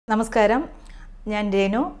നമസ്കാരം, ഞാൻ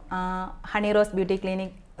രേനു, Honey Rose beauty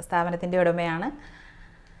clinic സ്ഥാപനത്തിൻ്റെ ഉടമയാണ്.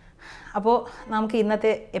 അപ്പോൾ നമുക്ക്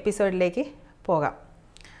ഇന്നത്തെ എപ്പിസോഡിലേക്ക് പോകാം.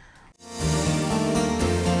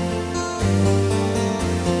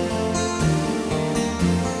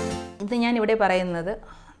 ഇത് ഞാനിവിടെ പറയുന്നത്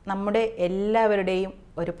നമ്മുടെ എല്ലാവരുടെയും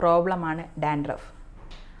ഒരു പ്രോബ്ലമാണ് ഡാൻഡ്രഫ്.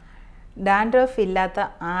 ഡാൻഡ്രഫ് ഇല്ലാത്ത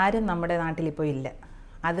ആരും നമ്മുടെ നാട്ടിലിപ്പോൾ ഇല്ല.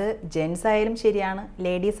 അത് ജെൻസ് ആയാലും ശരിയാണ്,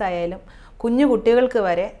 ലേഡീസ് ആയാലും കുഞ്ഞു കുട്ടികൾക്ക്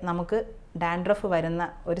വരെ നമുക്ക് ഡാൻഡ്രഫ് വരുന്ന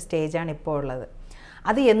ഒരു സ്റ്റേജാണ് ഇപ്പോൾ ഉള്ളത്.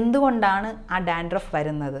 അത് എന്തുകൊണ്ടാണ് ആ ഡാൻഡ്രഫ്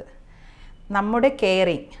വരുന്നത്? നമ്മുടെ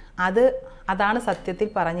കെയറിങ് അതാണ് സത്യത്തിൽ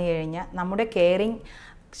പറഞ്ഞു കഴിഞ്ഞാൽ നമ്മുടെ കെയറിങ്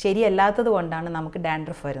ശരിയല്ലാത്തത് കൊണ്ടാണ് നമുക്ക്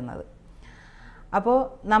ഡാൻഡ്രഫ് വരുന്നത്. അപ്പോൾ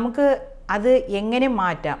നമുക്ക് അത് എങ്ങനെ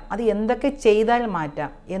മാറ്റാം, അത് എന്തൊക്കെ ചെയ്താൽ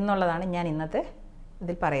മാറ്റാം എന്നുള്ളതാണ് ഞാൻ ഇന്നത്തെ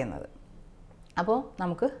ഇതിൽ പറയുന്നത്. അപ്പോൾ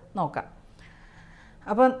നമുക്ക് നോക്കാം.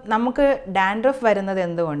 അപ്പോൾ നമുക്ക് ഡാൻഡ്രഫ് വരുന്നത്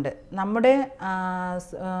എന്തുകൊണ്ട്? നമ്മുടെ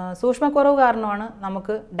സൂക്ഷ്മക്കുറവ് കാരണമാണ്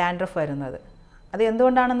നമുക്ക് ഡാൻഡ്രഫ് വരുന്നത്. അത്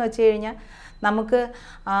എന്തുകൊണ്ടാണെന്ന് വെച്ച് കഴിഞ്ഞാൽ നമുക്ക്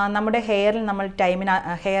നമ്മുടെ ഹെയറിൽ നമ്മൾ ടൈമിന്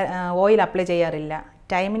ഓയിൽ അപ്ലൈ ചെയ്യാറില്ല,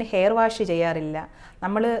 ടൈമിന് ഹെയർ വാഷ് ചെയ്യാറില്ല,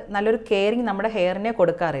 നമ്മൾ നല്ലൊരു കെയറിങ് നമ്മുടെ ഹെയറിനെ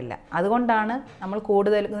കൊടുക്കാറില്ല. അതുകൊണ്ടാണ് നമ്മൾ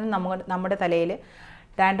കൂടുതലും നമ്മുടെ തലയിൽ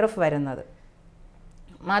ഡാൻഡ്രഫ് വരുന്നത്.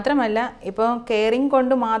 മാത്രമല്ല, ഇപ്പോൾ കെയറിങ്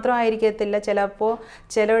കൊണ്ട് മാത്രമായിരിക്കത്തില്ല, ചിലപ്പോൾ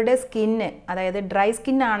ചിലരുടെ സ്കിന്ന്, അതായത് ഡ്രൈ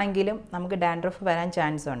സ്കിന്നാണെങ്കിലും നമുക്ക് ഡാൻഡ്രഫ് വരാൻ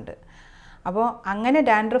ചാൻസ് ഉണ്ട്. അപ്പോൾ അങ്ങനെ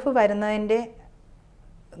ഡാൻഡ്രഫ്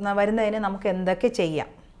വരുന്നതിന് നമുക്ക് എന്തൊക്കെ ചെയ്യാം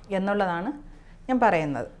എന്നുള്ളതാണ് ഞാൻ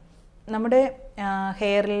പറയുന്നത്. നമ്മുടെ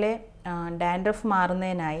ഹെയറിലെ ഡാൻഡ്രഫ്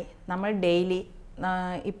മാറുന്നതിനായി നമ്മൾ ഡെയിലി,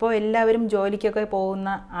 ഇപ്പോൾ എല്ലാവരും ജോലിക്കൊക്കെ പോകുന്ന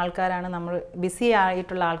ആൾക്കാരാണ്, നമ്മൾ ബിസി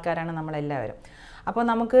ആയിട്ടുള്ള ആൾക്കാരാണ് നമ്മളെല്ലാവരും. അപ്പോൾ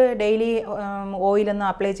നമുക്ക് ഡെയിലി ഓയിലൊന്നും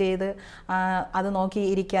അപ്ലൈ ചെയ്ത് അത് നോക്കി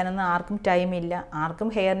ഇരിക്കാനൊന്നും ആർക്കും ടൈമില്ല. ആർക്കും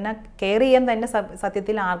ഹെയറിനെ കെയർ ചെയ്യാൻ തന്നെ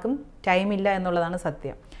സത്യത്തിൽ ആർക്കും ടൈമില്ല എന്നുള്ളതാണ്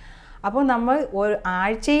സത്യം. അപ്പോൾ നമ്മൾ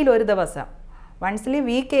ആഴ്ചയിൽ ഒരു ദിവസം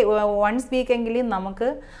വൺസ് വീക്കെങ്കിലും നമുക്ക്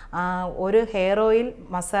ഒരു ഹെയർ ഓയിൽ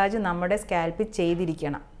മസാജ് നമ്മുടെ സ്കാൽപ്പിൽ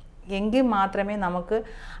ചെയ്തിരിക്കണം. എങ്കിൽ മാത്രമേ നമുക്ക്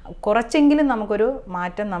കുറച്ചെങ്കിലും നമുക്കൊരു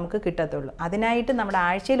മാറ്റം നമുക്ക് കിട്ടത്തുള്ളൂ. അതിനായിട്ട് നമ്മുടെ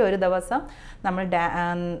ആഴ്ചയിൽ ഒരു ദിവസം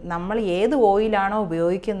നമ്മൾ ഏത് ഓയിലാണോ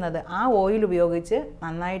ഉപയോഗിക്കുന്നത് ആ ഓയിൽ ഉപയോഗിച്ച്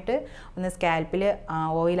നന്നായിട്ട് ഒന്ന് സ്കാൽപ്പിൽ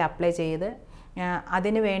ഓയിൽ അപ്ലൈ ചെയ്ത്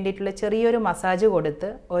അതിന് വേണ്ടിയിട്ടുള്ള ചെറിയൊരു മസാജ്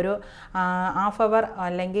കൊടുത്ത് ഒരു ഹാഫ് അവർ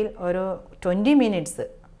അല്ലെങ്കിൽ ഒരു 20 മിനിറ്റ്സ്,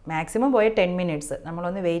 മാക്സിമം പോയ 10 മിനിറ്റ്സ്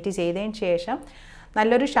നമ്മളൊന്ന് വെയിറ്റ് ചെയ്തതിന് ശേഷം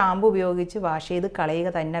നല്ലൊരു ഷാമ്പു ഉപയോഗിച്ച് വാഷ് ചെയ്ത്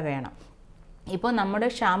കളയുക തന്നെ വേണം. ഇപ്പോൾ നമ്മുടെ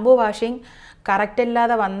ഷാമ്പു വാഷിങ് കറക്റ്റ്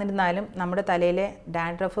അല്ലാതെ വന്നിരുന്നാലും നമ്മുടെ തലയിലെ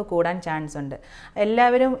ഡാൻഡ്രഫ് കൂടാൻ ചാൻസ് ഉണ്ട്.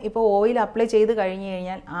 എല്ലാവരും ഇപ്പോൾ ഓയിൽ അപ്ലൈ ചെയ്ത് കഴിഞ്ഞ്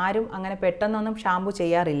കഴിഞ്ഞാൽ ആരും അങ്ങനെ പെട്ടെന്നൊന്നും ഷാമ്പു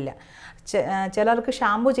ചെയ്യാറില്ല. ചിലർക്ക്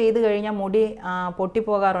ഷാമ്പു ചെയ്ത് കഴിഞ്ഞാൽ മുടി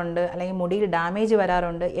പൊട്ടിപ്പോകാറുണ്ട്, അല്ലെങ്കിൽ മുടിയിൽ ഡാമേജ്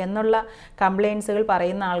വരാറുണ്ട് എന്നുള്ള കംപ്ലയിൻസുകൾ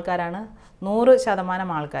പറയുന്ന ആൾക്കാരാണ്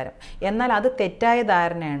 100% ആൾക്കാരും. എന്നാൽ അത് തെറ്റായ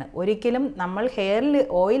ധാരണയാണ്. ഒരിക്കലും നമ്മൾ ഹെയറിൽ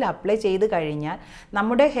ഓയിൽ അപ്ലൈ ചെയ്ത് കഴിഞ്ഞാൽ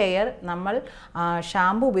നമ്മുടെ ഹെയർ നമ്മൾ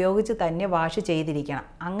ഷാമ്പു ഉപയോഗിച്ച് തന്നെ വാഷ് ചെയ്തിരിക്കണം.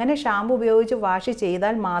 അങ്ങനെ ഷാമ്പു ഉപയോഗിച്ച് വാഷ്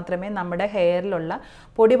ചെയ്താൽ മാത്രമേ നമ്മുടെ ഹെയറിലുള്ള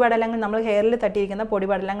പൊടിപടലങ്ങൾ, നമ്മൾ ഹെയറിൽ തട്ടിയിരിക്കുന്ന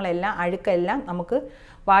പൊടിപടലങ്ങളെല്ലാം, അഴുക്കെല്ലാം നമുക്ക്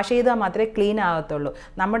വാഷ് ചെയ്താൽ മാത്രമേ ക്ലീൻ ആകത്തുള്ളൂ.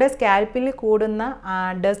 നമ്മുടെ സ്കാൽപ്പിൽ കൂടുന്ന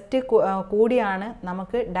ഡസ്റ്റ് കൂടിയാണ്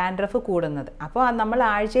നമുക്ക് ഡാൻഡ്രഫ് കൂടുന്നത്. അപ്പോൾ നമ്മൾ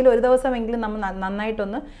ആഴ്ചയിൽ ഒരു ദിവസമെങ്കിലും നമ്മൾ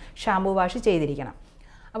നന്നായിട്ടൊന്ന് ഷാമ്പു വാഷ് ചെയ്തിരിക്കണം.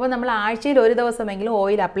 അപ്പോൾ നമ്മൾ ആഴ്ചയിൽ ഒരു ദിവസമെങ്കിലും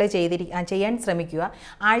ഓയിൽ അപ്ലൈ ചെയ്യാൻ ശ്രമിക്കുക.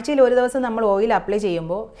 ആഴ്ചയിൽ ഒരു ദിവസം നമ്മൾ ഓയിൽ അപ്ലൈ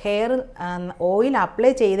ചെയ്യുമ്പോൾ ഓയിൽ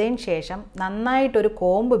അപ്ലൈ ചെയ്തതിന് ശേഷം നന്നായിട്ടൊരു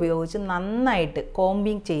കോമ്പ് ഉപയോഗിച്ച് നന്നായിട്ട്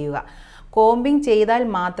കോമ്പിങ് ചെയ്യുക. കോമ്പിങ് ചെയ്താൽ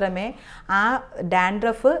മാത്രമേ ആ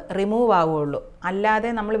ഡാൻഡ്രഫ് റിമൂവ് ആവുകയുള്ളൂ. അല്ലാതെ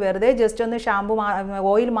നമ്മൾ വെറുതെ ജസ്റ്റ് ഒന്ന്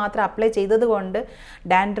ഓയിൽ മാത്രം അപ്ലൈ ചെയ്തത് കൊണ്ട്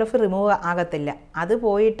ഡാൻഡ്രഫ് റിമൂവ് ആകത്തില്ല. അത്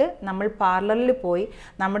പോയിട്ട് നമ്മൾ പാർലറിൽ പോയി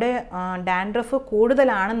നമ്മുടെ ഡാൻഡ്രഫ്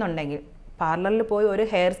കൂടുതലാണെന്നുണ്ടെങ്കിൽ പാർലറിൽ പോയി ഒരു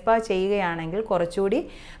ഹെയർ സ്പാ ചെയ്യുകയാണെങ്കിൽ കുറച്ചുകൂടി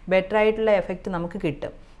ബെറ്റർ ആയിട്ടുള്ള എഫക്റ്റ് നമുക്ക്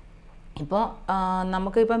കിട്ടും. ഇപ്പോൾ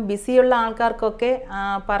നമുക്കിപ്പം ബിസിയുള്ള ആൾക്കാർക്കൊക്കെ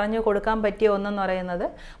പറഞ്ഞു കൊടുക്കാൻ പറ്റിയ ഒന്നെന്ന് പറയുന്നത്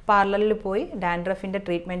പാർലറിൽ പോയി ഡാൻഡ്രഫിൻ്റെ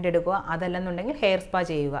ട്രീറ്റ്മെൻറ്റ് എടുക്കുക, അതല്ലെന്നുണ്ടെങ്കിൽ ഹെയർ സ്പാ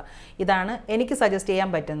ചെയ്യുക. ഇതാണ് എനിക്ക് സജസ്റ്റ് ചെയ്യാൻ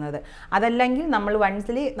പറ്റുന്നത്. അതല്ലെങ്കിൽ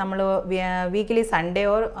നമ്മൾ വീക്കിലി സൺഡേ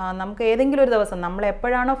ഓർ നമുക്ക് ഏതെങ്കിലും ഒരു ദിവസം നമ്മൾ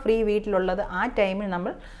എപ്പോഴാണോ ഫ്രീ വീട്ടിലുള്ളത് ആ ടൈമിൽ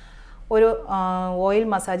നമ്മൾ ഒരു ഓയിൽ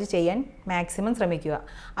മസാജ് ചെയ്യാൻ മാക്സിമം ശ്രമിക്കുക.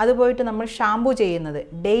 അതുപോയിട്ട് നമ്മൾ ഷാമ്പു ചെയ്യുന്നത്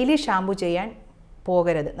ഡെയിലി ഷാമ്പു ചെയ്യാൻ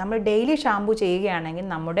പോകരുത്. നമ്മൾ ഡെയിലി ഷാമ്പു ചെയ്യുകയാണെങ്കിൽ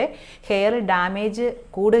നമ്മുടെ ഹെയർ ഡാമേജ്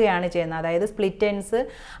കൂടുകയാണ് ചെയ്യുന്നത്. അതായത് സ്പ്ലിറ്റ് എൻഡ്സ്,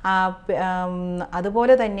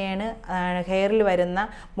 അതുപോലെ തന്നെയാണ് ഹെയറിൽ വരുന്ന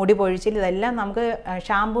മുടി പൊഴിച്ചിൽ, ഇതെല്ലാം നമുക്ക്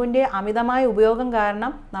ഷാമ്പുവിൻ്റെ അമിതമായ ഉപയോഗം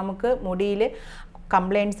കാരണം നമുക്ക് മുടിയിൽ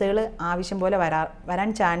കംപ്ലയിൻസുകൾ ആവശ്യം പോലെ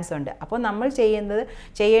വരാൻ ചാൻസ് ഉണ്ട്. അപ്പോൾ നമ്മൾ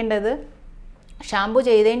ചെയ്യേണ്ടത് ഷാമ്പു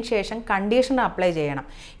ചെയ്തതിന് ശേഷം കണ്ടീഷണർ അപ്ലൈ ചെയ്യണം.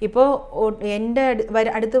 ഇപ്പോൾ എൻ്റെ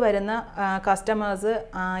അടുത്ത് വരുന്ന കസ്റ്റമേഴ്സ്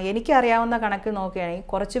എനിക്കറിയാവുന്ന കണക്ക് നോക്കുകയാണെങ്കിൽ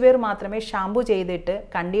കുറച്ച് പേർ മാത്രമേ ഷാമ്പു ചെയ്തിട്ട്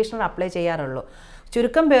കണ്ടീഷണർ അപ്ലൈ ചെയ്യാറുള്ളൂ.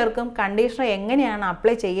 ചുരുക്കം പേർക്കും കണ്ടീഷണർ എങ്ങനെയാണ്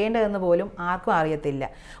അപ്ലൈ ചെയ്യേണ്ടതെന്ന് പോലും ആർക്കും അറിയത്തില്ല.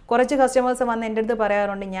 കുറച്ച് കസ്റ്റമേഴ്സ് വന്ന് എൻ്റെ അടുത്ത്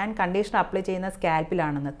പറയാറുണ്ട്, ഞാൻ കണ്ടീഷണർ അപ്ലൈ ചെയ്യുന്ന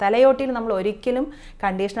സ്കാൽപ്പിലാണെന്ന്. തലയോട്ടിയിൽ നമ്മൾ ഒരിക്കലും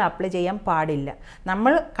കണ്ടീഷണർ അപ്ലൈ ചെയ്യാൻ പാടില്ല.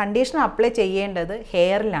 നമ്മൾ കണ്ടീഷണർ അപ്ലൈ ചെയ്യേണ്ടത്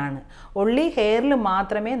ഹെയറിലാണ്. ഒൺലി ഹെയറിൽ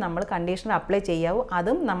മാത്രമേ നമ്മൾ കണ്ടീഷണർ അപ്ലൈ ചെയ്യാവൂ.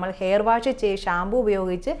 അതും നമ്മൾ ഹെയർ വാഷ് ഷാമ്പു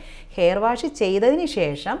ഉപയോഗിച്ച് ഹെയർ വാഷ് ചെയ്തതിന്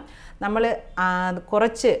ശേഷം നമ്മൾ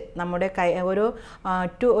കുറച്ച് നമ്മുടെ കൈ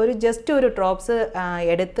ഒരു ജസ്റ്റ് ഒരു ഡ്രോപ്സ്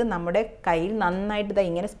എടുത്ത് നമ്മുടെ കയ്യിൽ നന്നായിട്ട്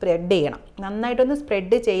ഇങ്ങനെ സ്പ്രെഡ് ചെയ്യണം. നന്നായിട്ടൊന്ന്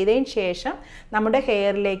സ്പ്രെഡ് ചെയ്തതിന് ശേഷം നമ്മുടെ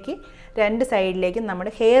ഹെയറിലേക്ക് 2 സൈഡിലേക്ക്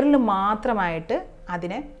നമ്മുടെ ഹെയറിൽ മാത്രമായിട്ട്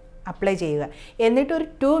അതിനെ അപ്ലൈ ചെയ്യുക. എന്നിട്ട് ഒരു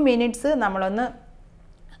 2 മിനിറ്റ്സ് നമ്മളൊന്ന്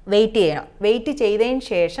വെയിറ്റ് ചെയ്യണം. വെയിറ്റ് ചെയ്തതിന്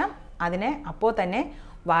ശേഷം അതിനെ അപ്പോൾ തന്നെ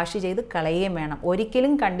വാഷ് ചെയ്ത് കളയുകയും വേണം.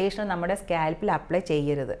 ഒരിക്കലും കണ്ടീഷണർ നമ്മുടെ സ്കാൽപ്പിൽ അപ്ലൈ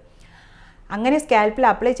ചെയ്യരുത്. അങ്ങനെ സ്കാൽപ്പിൽ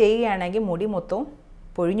അപ്ലൈ ചെയ്യുകയാണെങ്കിൽ മുടി മൊത്തവും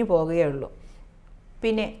പൊഴിഞ്ഞു പോകുകയുള്ളൂ.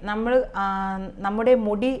 പിന്നെ നമ്മുടെ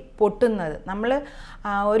മുടി പൊട്ടുന്നത് നമ്മൾ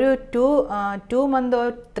ഒരു 2 മന്ത്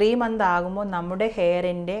 3 മന്ത് ആകുമ്പോൾ നമ്മുടെ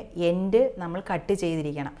ഹെയറിൻ്റെ എൻഡ് നമ്മൾ കട്ട്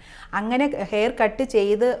ചെയ്തിരിക്കണം. അങ്ങനെ ഹെയർ കട്ട്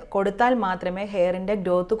ചെയ്ത് കൊടുത്താൽ മാത്രമേ ഹെയറിൻ്റെ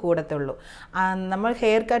ഗ്രോത്ത് കൂടത്തുള്ളൂ. നമ്മൾ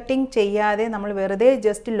ഹെയർ കട്ടിങ് ചെയ്യാതെ നമ്മൾ വെറുതെ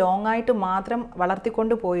ജസ്റ്റ് ലോങ് ആയിട്ട് മാത്രം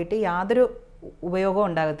വളർത്തിക്കൊണ്ട് പോയിട്ട് യാതൊരു ഉപയോഗം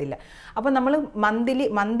ഉണ്ടാകത്തില്ല. അപ്പോൾ നമ്മൾ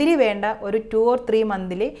മന്ത്ലി വേണ്ട ഒരു 2 or 3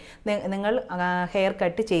 മന്തിൽ നിങ്ങൾ ഹെയർ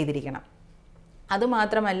കട്ട് ചെയ്തിരിക്കണം.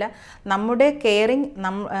 അതുമാത്രമല്ല നമ്മുടെ കെയറിങ്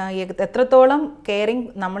എത്രത്തോളം കെയറിങ്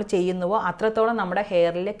നമ്മൾ ചെയ്യുന്നുവോ അത്രത്തോളം നമ്മുടെ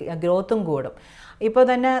ഹെയറിൽ ഗ്രോത്തും കൂടും. ഇപ്പോൾ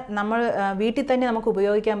തന്നെ നമ്മൾ വീട്ടിൽ തന്നെ നമുക്ക്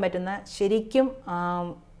ഉപയോഗിക്കാൻ പറ്റുന്ന ശരിക്കും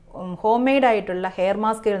ഹോം മെയ്ഡായിട്ടുള്ള ഹെയർ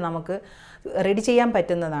മാസ്കുകൾ നമുക്ക് റെഡി ചെയ്യാൻ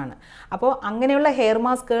പറ്റുന്നതാണ്. അപ്പോൾ അങ്ങനെയുള്ള ഹെയർ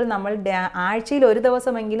മാസ്കുകൾ നമ്മൾ ആഴ്ചയിൽ ഒരു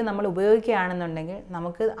ദിവസമെങ്കിലും നമ്മൾ ഉപയോഗിക്കുകയാണെന്നുണ്ടെങ്കിൽ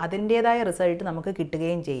നമുക്ക് അതിൻ്റേതായ റിസൾട്ട് നമുക്ക്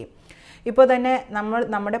കിട്ടുകയും ചെയ്യും. ഇപ്പോൾ തന്നെ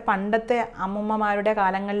നമ്മുടെ പണ്ടത്തെ അമ്മൂമ്മമാരുടെ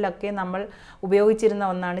കാലങ്ങളിലൊക്കെ നമ്മൾ ഉപയോഗിച്ചിരുന്ന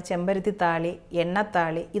ഒന്നാണ് ചെമ്പരത്തിത്താളി,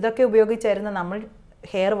 എണ്ണത്താളി. ഇതൊക്കെ ഉപയോഗിച്ചായിരുന്നു നമ്മൾ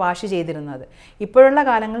ഹെയർ വാഷ് ചെയ്തിരുന്നത്. ഇപ്പോഴുള്ള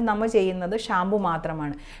കാലങ്ങളിൽ നമ്മൾ ചെയ്യുന്നത് ഷാമ്പു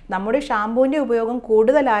മാത്രമാണ്. നമ്മുടെ ഷാമ്പൂവിൻ്റെ ഉപയോഗം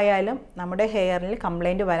കൂടുതലായാലും നമ്മുടെ ഹെയറിൽ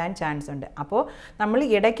കംപ്ലൈൻറ്റ് വരാൻ ചാൻസ് ഉണ്ട്. അപ്പോൾ നമ്മൾ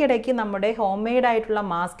ഇടയ്ക്കിടയ്ക്ക് നമ്മുടെ ഹോം മെയ്ഡായിട്ടുള്ള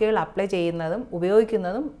മാസ്കുകൾ അപ്ലൈ ചെയ്യുന്നതും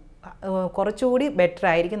ഉപയോഗിക്കുന്നതും കുറച്ചുകൂടി ബെറ്റർ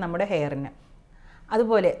ആയിരിക്കും നമ്മുടെ ഹെയറിന്.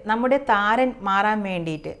 അതുപോലെ നമ്മുടെ താരൻ മാറാൻ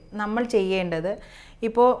വേണ്ടിയിട്ട് നമ്മൾ ചെയ്യേണ്ടത്,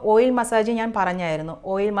 ഇപ്പോൾ ഓയിൽ മസാജ് ഞാൻ പറഞ്ഞായിരുന്നു.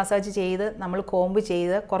 ഓയിൽ മസാജ് ചെയ്ത് നമ്മൾ കോമ്പ്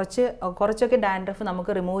ചെയ്ത് കുറച്ചൊക്കെ ഡാൻഡ്രഫ്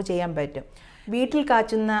നമുക്ക് റിമൂവ് ചെയ്യാൻ പറ്റും. വീട്ടിൽ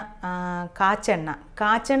കാച്ചുന്ന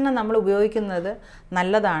കാച്ചെണ്ണ നമ്മൾ ഉപയോഗിക്കുന്നത്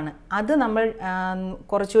നല്ലതാണ്. അത് നമ്മൾ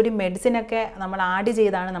കുറച്ചുകൂടി മെഡിസിനൊക്കെ നമ്മൾ ആഡ്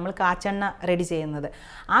ചെയ്താണ് നമ്മൾ കാച്ചെണ്ണ റെഡി ചെയ്യുന്നത്.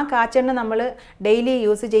 ആ കാച്ചെണ്ണ നമ്മൾ ഡെയിലി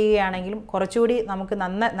യൂസ് ചെയ്യുകയാണെങ്കിലും കുറച്ചുകൂടി നമുക്ക്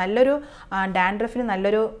നല്ലൊരു ഡാൻഡ്രഫിന്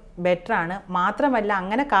നല്ലൊരു ബെറ്ററാണ്. മാത്രമല്ല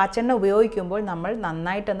അങ്ങനെ കാച്ചെണ്ണ ഉപയോഗിക്കുമ്പോൾ നമ്മൾ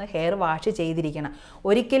നന്നായിട്ടൊന്ന് ഹെയർ വാഷ് ചെയ്തിരിക്കണം.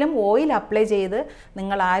 ഒരിക്കലും ഓയിൽ അപ്ലൈ ചെയ്ത്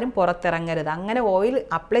നിങ്ങളാരും പുറത്തിറങ്ങരുത്. അങ്ങനെ ഓയിൽ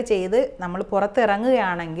അപ്ലൈ ചെയ്ത് നമ്മൾ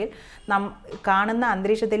പുറത്തിറങ്ങുകയാണെങ്കിൽ കാണുന്ന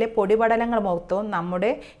അന്തരീക്ഷത്തിലെ പൊടിപടലങ്ങൾ മൊത്തവും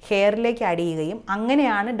നമ്മുടെ ഹെയറിലേക്ക് അടിയുകയും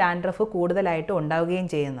അങ്ങനെയാണ് ഡാൻഡ്രഫ് കൂടുതലായിട്ട് ഉണ്ടാവുകയും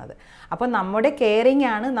ചെയ്യുന്നത്. അപ്പോൾ നമ്മുടെ കെയറിങ്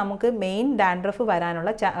ആണ് നമുക്ക് മെയിൻ ഡാൻഡ്രഫ്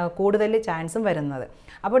വരാനുള്ള കൂടുതൽ ചാൻസും വരുന്നത്.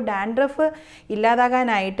 അപ്പോൾ ഡാൻഡ്രഫ്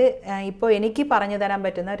ഇല്ലാതാകാനായിട്ട് ഇപ്പോൾ എനിക്ക് പറഞ്ഞു തരാൻ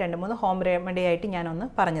പറ്റുന്ന 2-3 ഹോം റെമഡി ആയിട്ട് ഞാനൊന്ന്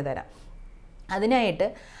പറഞ്ഞു തരാം. അതിനായിട്ട്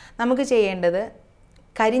നമുക്ക് ചെയ്യേണ്ടത്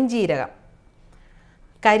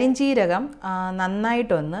കരിഞ്ജീരകം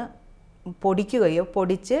നന്നായിട്ടൊന്ന്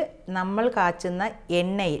പൊടിച്ച് നമ്മൾ കാച്ചുന്ന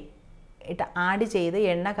എണ്ണയിൽ ആഡ് ചെയ്ത്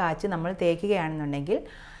എണ്ണ കാച്ചി നമ്മൾ തേക്കുകയാണെന്നുണ്ടെങ്കിൽ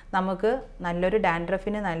നമുക്ക് നല്ലൊരു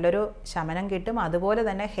ഡാൻഡ്രഫിന് നല്ലൊരു ശമനം കിട്ടും. അതുപോലെ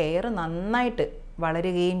തന്നെ ഹെയർ നന്നായിട്ട്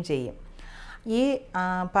വളരുകയും ചെയ്യും. ഈ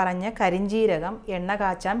പറഞ്ഞ കരിഞ്ജീരകം എണ്ണ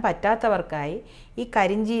കാച്ചാൻ പറ്റാത്തവർക്കായി ഈ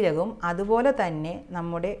കരിഞ്ജീരകവും അതുപോലെ തന്നെ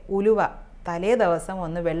നമ്മുടെ ഉലുവ തലേ ദിവസം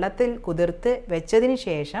ഒന്ന് വെള്ളത്തിൽ കുതിർത്ത് വെച്ചതിന്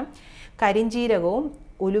ശേഷം കരിഞ്ജീരകവും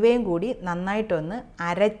ഉലുവയും കൂടി നന്നായിട്ടൊന്ന്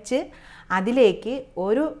അരച്ച് അതിലേക്ക്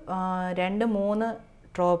ഒരു 2-3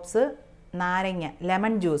 ഡ്രോപ്സ് നാരങ്ങ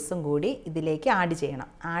ലെമൺ ജ്യൂസും കൂടി ഇതിലേക്ക് ആഡ് ചെയ്യണം.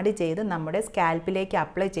 ആഡ് ചെയ്ത് നമ്മുടെ സ്കാൽപ്പിലേക്ക്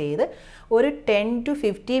അപ്ലൈ ചെയ്ത് ഒരു 10 to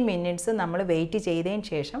 15 മിനിറ്റ്സ് നമ്മൾ വെയിറ്റ് ചെയ്തതിന്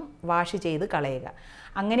ശേഷം വാഷ് ചെയ്ത് കളയുക.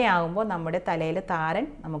 അങ്ങനെ ആകുമ്പോൾ നമ്മുടെ തലയിലെ താരൻ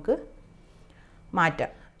നമുക്ക്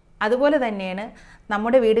മാറ്റാം. അതുപോലെ തന്നെയാണ്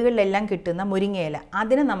നമ്മുടെ വീടുകളിലെല്ലാം കിട്ടുന്ന മുരിങ്ങയില.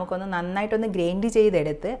 അതിനെ നമുക്കൊന്ന് നന്നായിട്ടൊന്ന് ഗ്രൈൻഡ്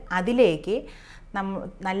ചെയ്തെടുത്ത് അതിലേക്ക്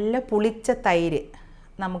നല്ല പുളിച്ച തൈര്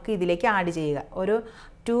നമുക്ക് ഇതിലേക്ക് ആഡ് ചെയ്യുക. ഒരു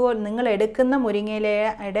നിങ്ങൾ എടുക്കുന്ന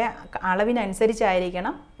മുരിങ്ങയിലയുടെ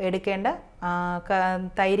അളവിനനുസരിച്ചായിരിക്കണം എടുക്കേണ്ട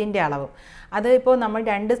തൈരിൻ്റെ അളവ്. അത് ഇപ്പോൾ നമ്മൾ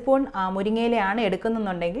 2 സ്പൂൺ മുരിങ്ങയിലയാണ്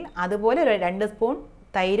എടുക്കുന്നുണ്ടെങ്കിൽ അതുപോലെ 2 സ്പൂൺ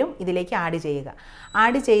തൈരും ഇതിലേക്ക് ആഡ് ചെയ്യുക.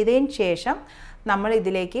 ആഡ് ചെയ്തതിന് ശേഷം നമ്മൾ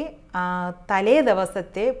ഇതിലേക്ക് തലേ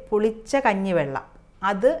ദിവസത്തെ പുളിച്ച കഞ്ഞിവെള്ളം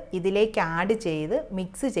അത് ഇതിലേക്ക് ആഡ് ചെയ്ത്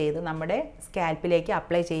മിക്സ് ചെയ്ത് നമ്മുടെ സ്കാൽപ്പിലേക്ക്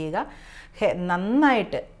അപ്ലൈ ചെയ്യുക.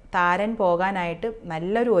 നന്നായിട്ട് താരൻ പോകാനായിട്ട്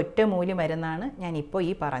നല്ലൊരു ഒറ്റമൂലി മരുന്നാണ് ഞാനിപ്പോൾ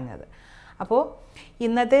ഈ പറഞ്ഞത്. അപ്പോൾ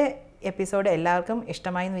ഇന്നത്തെ എപ്പിസോഡ് എല്ലാവർക്കും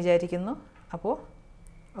ഇഷ്ടമായി എന്ന് വിചാരിക്കുന്നു. അപ്പോൾ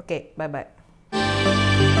ഓക്കെ, ബൈ ബൈ.